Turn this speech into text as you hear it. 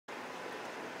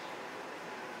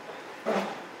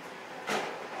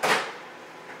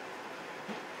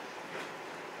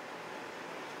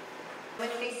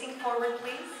forward,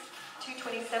 please.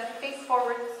 227, face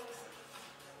forward.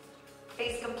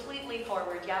 Face completely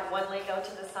forward. Yeah, one leg out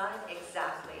to the side.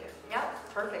 Exactly. Yeah,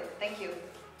 perfect. Thank you.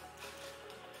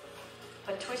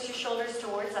 But twist your shoulders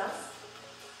towards us.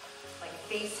 Like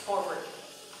face forward.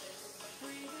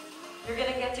 You're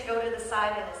going to get to go to the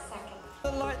side in a second.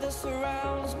 The light that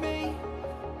surrounds me.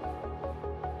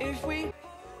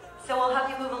 So we'll have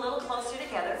you move a little closer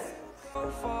together.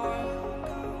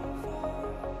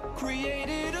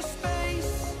 Created a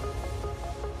space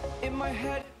in my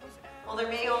head. Well, there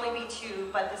may only be two,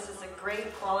 but this is a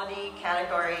great quality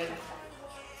category.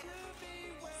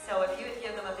 So if you would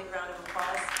give them a big round of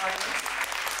applause, audience.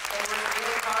 They worked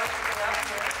really hard to get up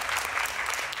here.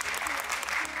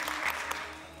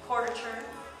 Quarter turn.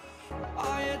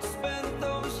 I had spent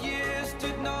those years,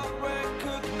 did not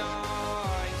recognize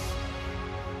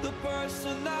the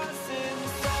person that's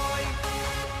inside.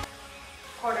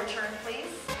 Quarter turn,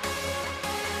 please.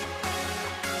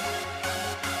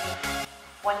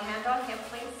 One hand on hip,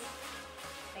 please.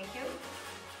 Thank you.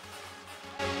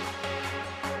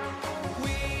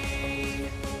 We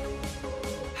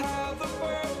have a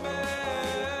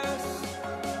purpose,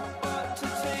 but to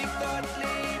take that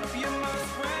leap, you must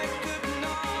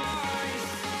recognize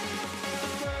the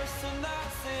person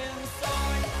that's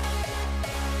inside.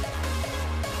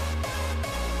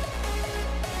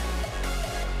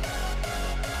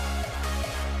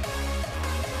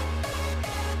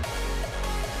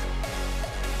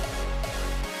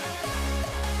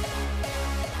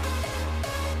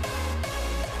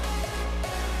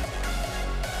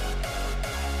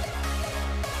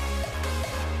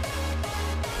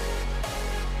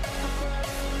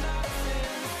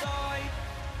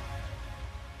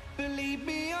 Believe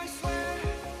me, I swear,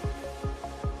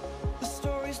 the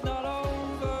story's not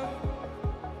over.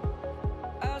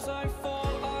 As I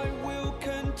fall, I will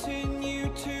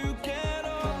continue to get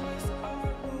up.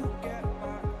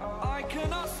 I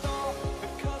cannot stop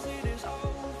because it is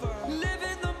over. Live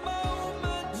in the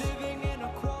moment, living in a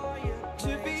quiet.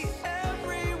 To be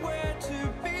everywhere,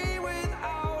 to be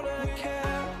without a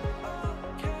care.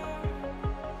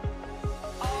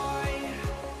 I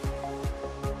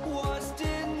was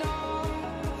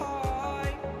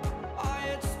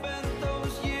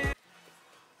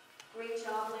Great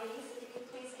job, ladies. If you could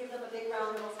please give them a big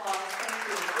round of applause. Thank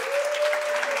you.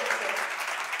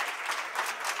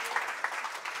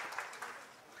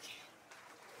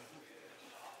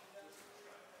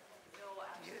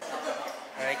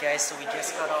 Alright guys, so we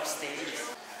just got off stage.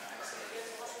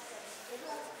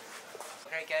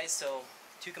 Alright guys, so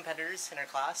two competitors in our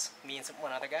class, me and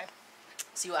one other guy.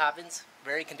 See what happens.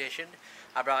 Very conditioned.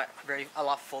 I brought a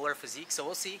lot fuller physique, so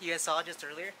we'll see. You guys saw it just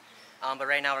earlier. But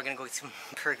right now we're going to go get some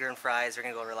burger and fries, we're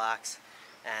going to go relax,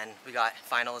 and we got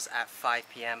finals at 5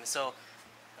 p.m. So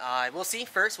we'll see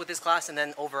first with this class, and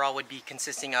then overall would be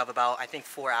consisting of about, I think,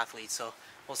 4 athletes, so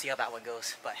we'll see how that one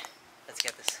goes, but let's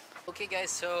get this. Okay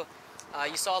guys, so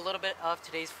you saw a little bit of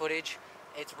today's footage.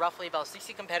 It's roughly about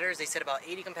 60 competitors. They said about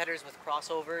 80 competitors with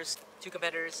crossovers, 2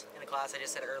 competitors in a class, I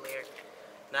just said earlier.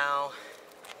 Now,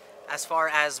 as far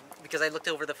as, because I looked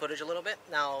over the footage a little bit,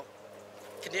 now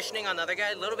conditioning on the other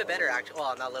guy, a little bit better actually.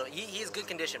 Well, not a little, he's good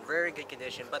condition, very good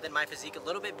condition, but then my physique a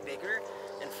little bit bigger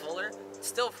and fuller.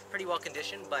 Still pretty well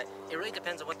conditioned, but it really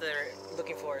depends on what they're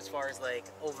looking for as far as like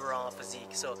overall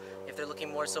physique. So if they're looking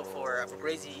more so for a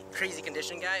crazy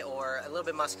condition guy, or a little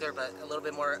bit muscular but a little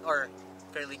bit more, or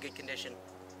fairly good condition.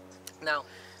 Now,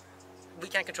 we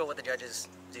can't control what the judges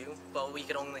do, but we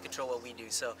can only control what we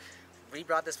do. So we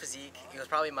brought this physique. It was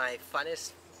probably my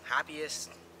funnest,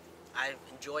 happiest. I've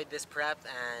enjoyed this prep,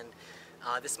 and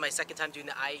this is my second time doing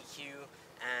the IEQ,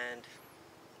 and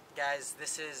guys,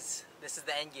 this is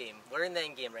the end game. We're in the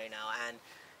end game right now, and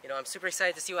you know, I'm super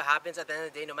excited to see what happens at the end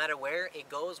of the day. No matter where it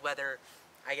goes, whether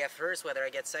I get first, whether I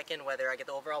get second, whether I get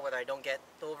the overall, whether I don't get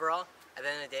the overall, at the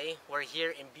end of the day, we're here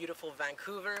in beautiful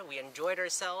Vancouver. We enjoyed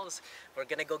ourselves. We're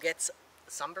gonna go get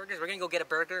some burgers. We're gonna go get a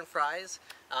burger and fries,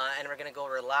 and we're gonna go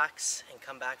relax and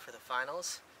come back for the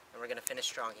finals. And we're gonna finish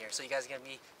strong here. So you guys are gonna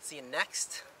be seeing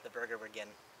next the burger we're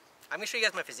getting. I'm gonna show you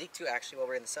guys my physique too, actually, while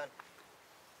we're in the sun.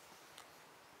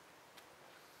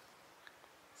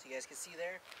 So you guys can see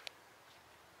there.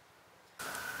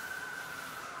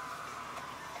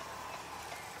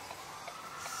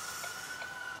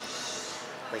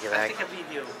 Look at that. Take a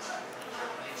video.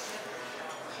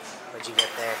 What'd you get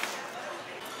there?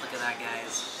 Look at that,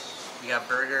 guys. We got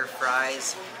burger,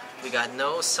 fries. We got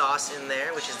no sauce in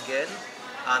there, which is good.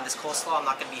 This coleslaw I'm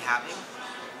not going to be having,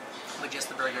 but just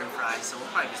the burger and fries, so we'll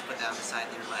probably just put that on the side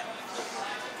there, but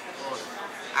well,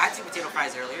 I had 2 potato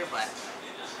fries earlier, but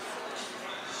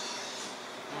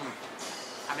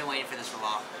I've been waiting for this for a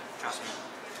while. Trust me.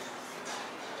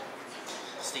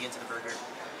 Stick into the burger.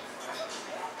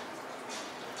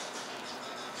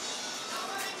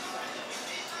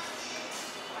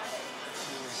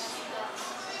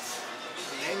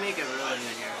 They make it really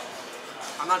good here.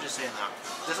 I'm not just saying that.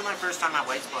 This is my first time at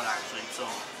White Spot actually, so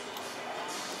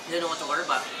didn't know what to order,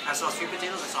 but I saw sweet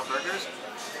potatoes, I saw burgers.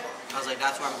 I was like,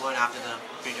 that's where I'm going after the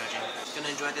prejudging. Gonna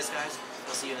enjoy this, guys.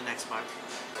 I'll see you in the next part.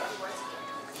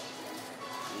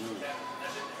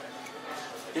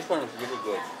 This one is really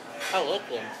good. I like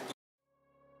them.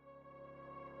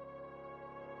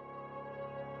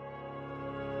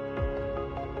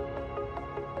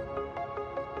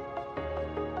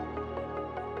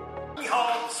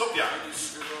 Sophia.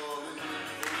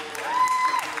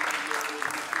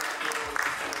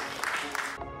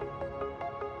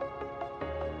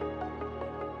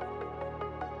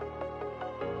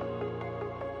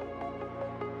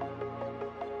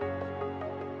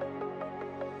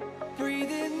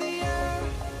 Breathe in the air,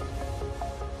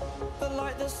 the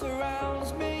light that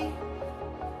surrounds me.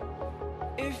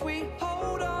 If we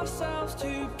hold ourselves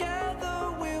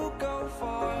together, we'll go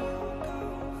far.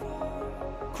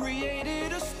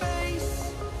 Created a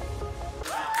space.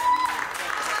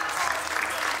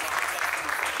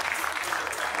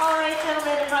 All right,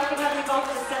 gentlemen, if I could have you both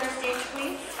to the center stage,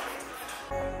 please.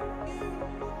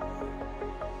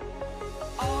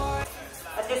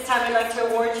 At this time, I'd like to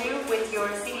award you with your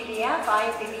Cbbf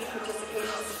IFBB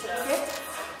participation certificate.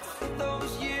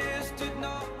 Those years did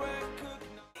not recognize.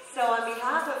 So on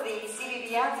behalf of the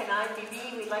Cbbf and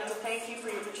IFBB, we'd like to thank you for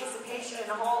your participation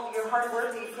and all your hard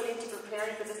work that you put into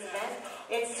preparing for this event.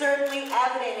 It's certainly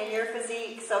evident in your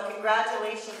physique, so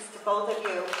congratulations to both of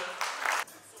you.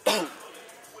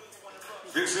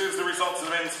 This is the results of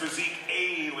men's physique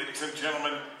A, ladies and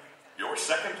gentlemen. Your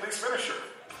second place finisher.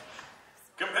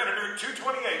 Competitor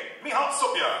 228, Michal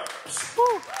Sophia.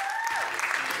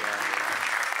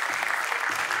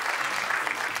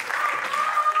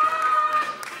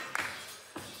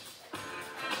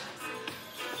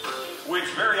 Which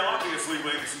very obviously,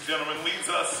 ladies and gentlemen, leaves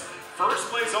us first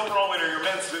place overall winner, your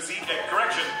men's physique A.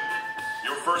 Correction,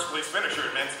 your first place finisher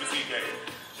in men's physique A.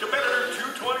 Competitor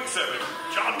 227,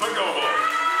 John Pagovo.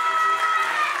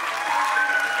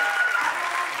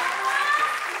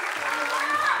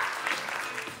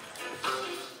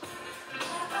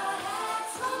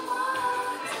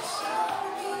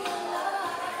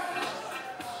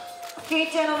 Okay,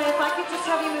 gentlemen, if I could just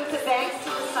have you move the banks to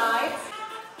the sides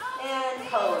and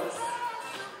pose.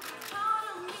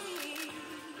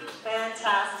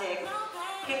 Fantastic.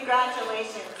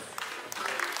 Congratulations.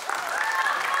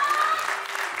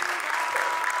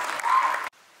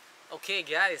 Okay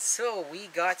guys, so we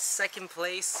got second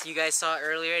place. You guys saw it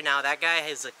earlier. Now that guy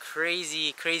has a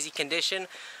crazy condition.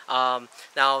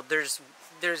 Now there's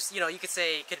you know, you could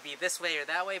say it could be this way or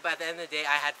that way, but at the end of the day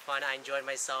I had fun. I enjoyed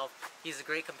myself. He's a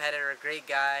great competitor, a great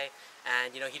guy,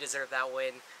 and you know, he deserved that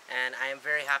win, and I am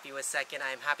very happy with second.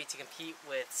 I am happy to compete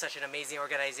with such an amazing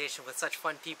organization with such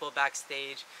fun people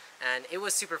backstage, and it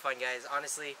was super fun, guys.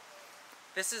 Honestly,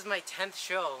 this is my 10th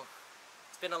show.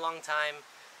 It's been a long time.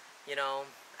 You know,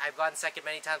 I've gotten second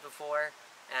many times before,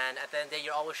 and at the end of the day,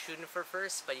 you're always shooting for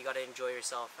first, but you got to enjoy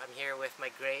yourself. I'm here with my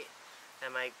great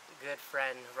and my good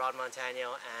friend, Rod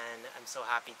Montano, and I'm so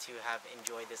happy to have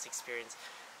enjoyed this experience.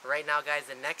 Right now, guys,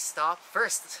 the next stop,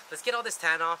 first, let's get all this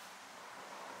tan off,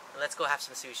 and let's go have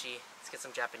some sushi. Let's get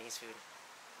some Japanese food.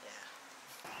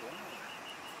 Yeah.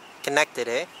 Connected,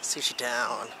 eh? Sushi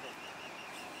town.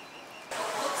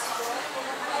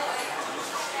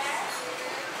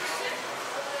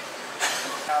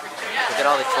 Look at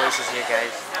all the choices here,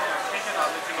 guys.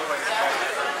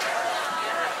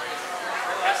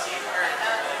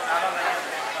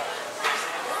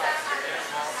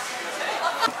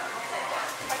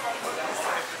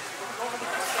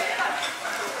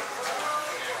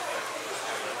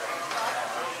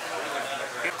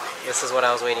 This is what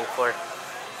I was waiting for.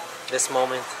 This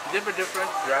moment. Different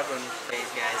dragon. Okay,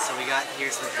 guys, so we got here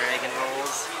some dragon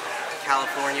rolls,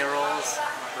 California rolls,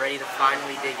 ready to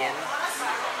finally dig in.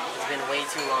 It's been way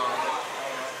too long.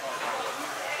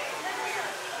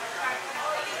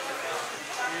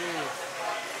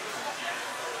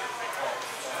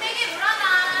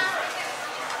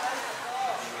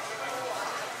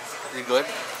 You good?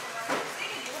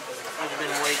 It's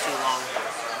been way too long.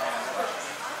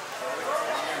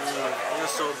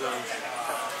 It's so good.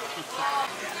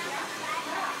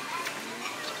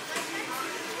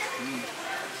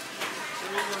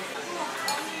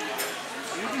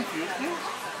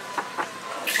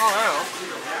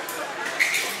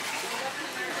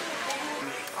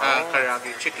 Oh,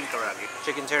 Karaage, chicken karaage.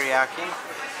 chicken teriyaki.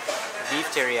 beef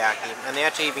teriyaki, and they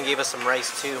actually even gave us some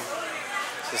rice too.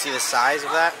 So you see the size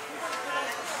of that?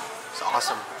 It's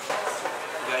awesome.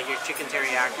 You got here chicken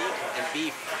teriyaki and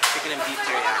beef, chicken and beef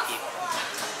teriyaki.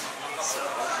 So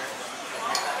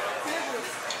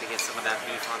to get some of that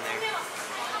beef on there.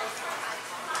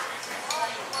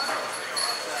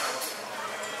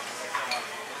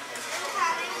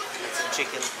 Get some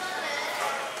chicken.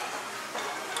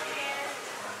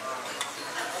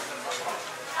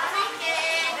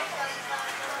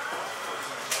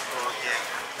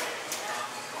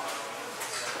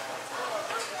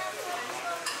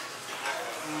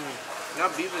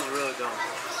 That beef is really good.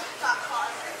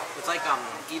 It's like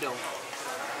Edo,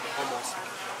 almost.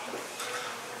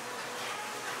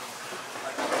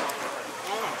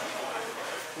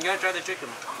 You gotta try the chicken.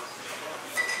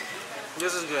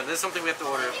 This is good. This is something we have to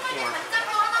order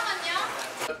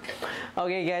more.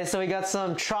 Okay guys, so we got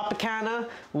some Tropicana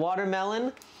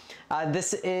watermelon.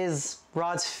 This is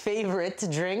Rod's favorite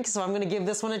drink, so I'm gonna give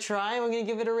this one a try. I'm gonna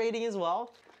give it a rating as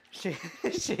well.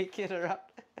 Shake it up.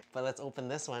 But let's open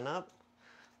this one up.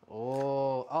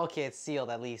 Oh, okay, it's sealed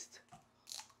at least.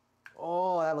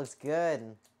 Oh, that looks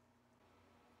good.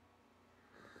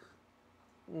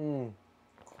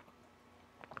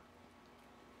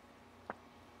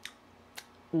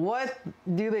 What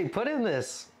do they put in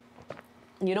this?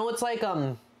 You know, it's like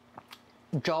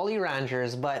Jolly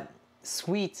Ranchers, but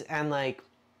sweet and like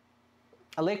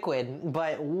a liquid,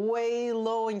 but way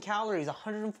low in calories.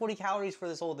 140 calories for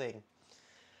this whole thing.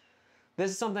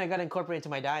 This is something I gotta incorporate into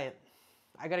my diet.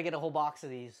 I gotta get a whole box of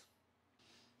these.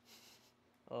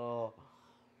 Oh.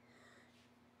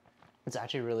 It's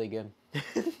actually really good.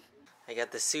 I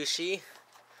got the sushi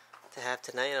to have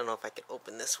tonight. I don't know if I can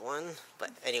open this one,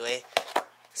 but anyway,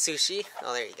 sushi.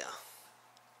 Oh, there you go.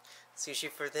 Sushi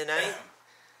for tonight.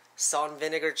 Salt and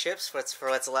vinegar chips for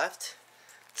what's left.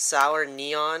 Sour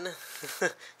neon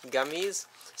gummies.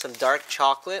 Some dark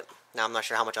chocolate. Now I'm not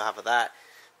sure how much I'll have of that.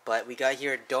 But we got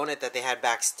here a donut that they had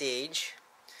backstage.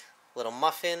 A little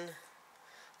muffin.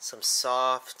 Some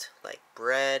soft, like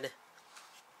bread.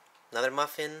 Another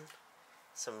muffin.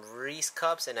 Some Reese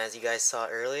cups. And as you guys saw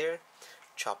earlier,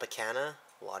 Tropicana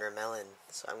watermelon.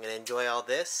 So I'm going to enjoy all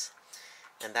this.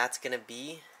 And that's going to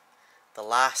be the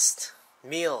last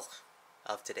meal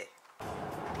of today.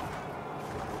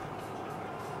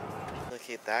 Look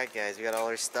at that, guys. We got all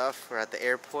our stuff. We're at the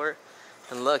airport.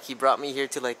 And look, he brought me here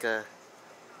to like the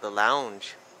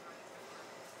lounge.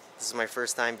 This is my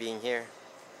first time being here.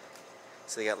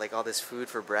 So they got like all this food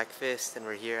for breakfast, and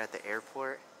we're here at the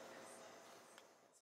airport.